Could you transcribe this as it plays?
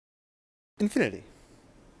Infinity.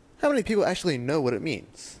 How many people actually know what it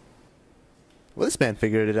means? Well, this man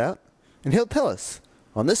figured it out, and he'll tell us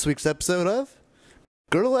on this week's episode of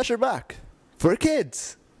Godel Escher Bach for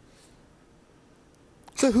kids.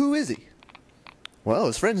 So who is he? Well,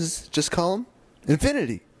 his friends just call him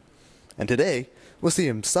Infinity. And today, we'll see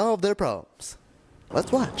him solve their problems.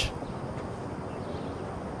 Let's watch.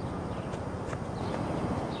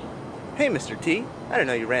 Hey, Mr. T. I didn't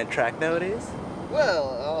know you ran track nowadays.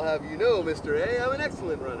 Well, I'll have you know, Mr. A, I'm an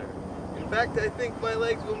excellent runner. In fact, I think my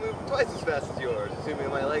legs will move twice as fast as yours, assuming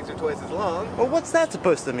my legs are twice as long. Well, what's that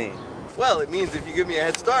supposed to mean? Well, it means if you give me a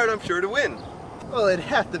head start, I'm sure to win. Well, it'd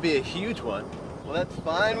have to be a huge one. Well, that's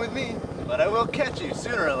fine with me. But I will catch you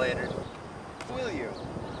sooner or later. Will you?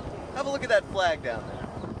 Have a look at that flag down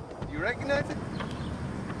there. Do you recognize it?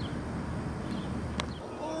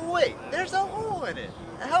 Oh, wait, there's a hole in it.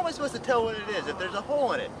 How am I supposed to tell what it is if there's a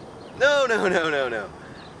hole in it? No.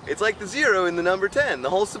 It's like the 0 in the number 10. The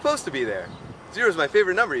hole's supposed to be there. 0's my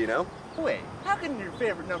favorite number, you know. Wait, how can your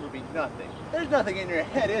favorite number be nothing? There's nothing in your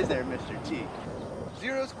head, is there, Mr. T?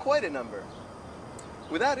 0's quite a number.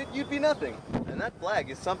 Without it, you'd be nothing. And that flag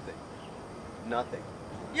is something. Nothing.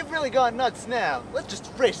 You've really gone nuts now. Let's just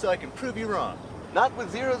race so I can prove you wrong. Not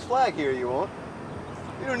with 0's flag here, you won't.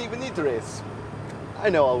 You don't even need to race. I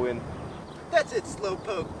know I'll win. That's it,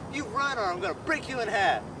 Slowpoke. You run or I'm gonna break you in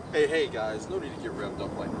half. Hey guys, no need to get revved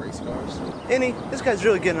up like race cars. Innie, this guy's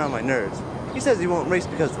really getting on my nerves. He says he won't race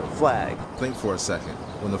because of the flag. Think for a second.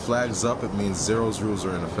 When the flag's up, it means 0's rules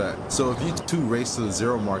are in effect. So if you two race to the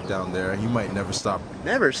 0 mark down there, you might never stop.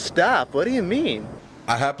 Never stop? What do you mean?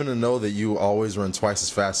 I happen to know that you always run twice as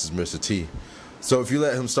fast as Mr. T. So if you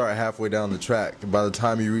let him start halfway down the track, by the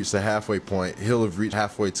time you reach the halfway point, he'll have reached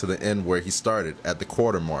halfway to the end where he started, at the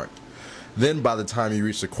quarter mark. Then by the time you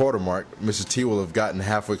reach the quarter mark, Mr. T will have gotten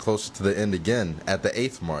halfway closer to the end again, at the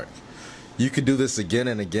 8th mark. You could do this again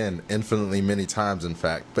and again, infinitely many times in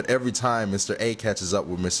fact, but every time Mr. A catches up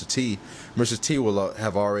with Mr. T will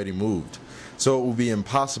have already moved. So it will be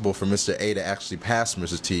impossible for Mr. A to actually pass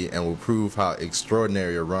Mr. T and will prove how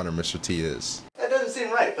extraordinary a runner Mr. T is. That doesn't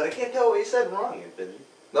seem right, but I can't tell what you said wrong, Infinity.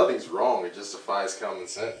 Nothing's wrong, it just defies common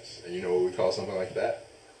sense. And you know what we call something like that?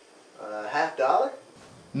 $50?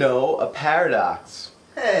 No, a paradox.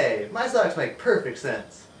 Hey, my socks make perfect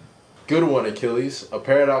sense. Good one, Achilles. A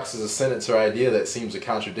paradox is a sentence or idea that seems to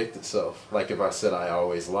contradict itself, like if I said I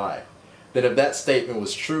always lie. Then if that statement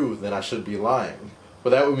was true, then I should be lying.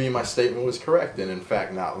 But that would mean my statement was correct and in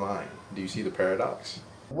fact not lying. Do you see the paradox?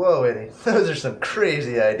 Whoa, Eddie, those are some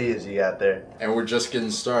crazy ideas you got there. And we're just getting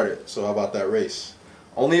started, so how about that race?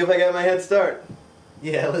 Only if I get my head start.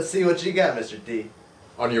 Yeah, let's see what you got, Mr. D.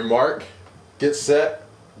 On your mark, get set,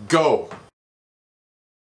 go!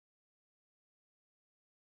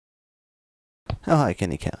 How high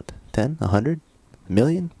can you count? 10? 100? A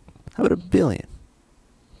million? How about a billion?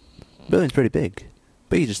 A billion's pretty big,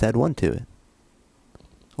 but you just add 1 to it.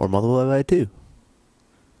 Or multiply by 2.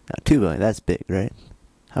 Now 2 billion, that's big, right?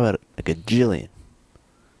 How about like a gajillion?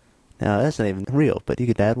 Now that's not even real, but you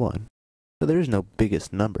could add 1. So there is no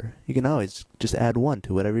biggest number. You can always just add 1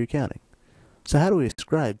 to whatever you're counting. So how do we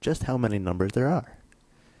describe just how many numbers there are?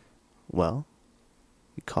 Well,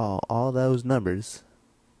 we call all those numbers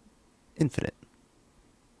infinite.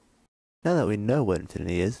 Now that we know what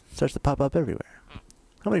infinity is, it starts to pop up everywhere.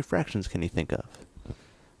 How many fractions can you think of?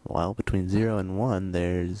 Well, between 0 and 1,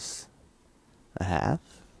 there's a half,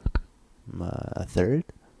 a third.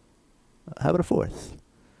 How about a fourth?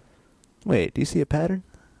 Wait, do you see a pattern?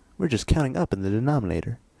 We're just counting up in the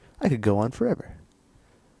denominator. I could go on forever.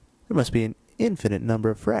 There must be an infinite number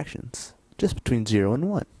of fractions, just between 0 and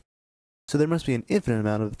 1. So there must be an infinite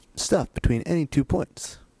amount of stuff between any 2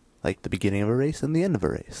 points, like the beginning of a race and the end of a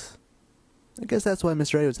race. I guess that's why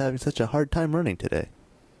Mr. A was having such a hard time running today.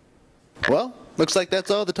 Well, looks like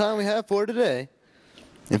that's all the time we have for today.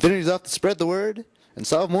 Infinity's off to spread the word and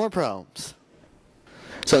solve more problems.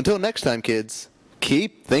 So until next time, kids,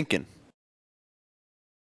 keep thinking.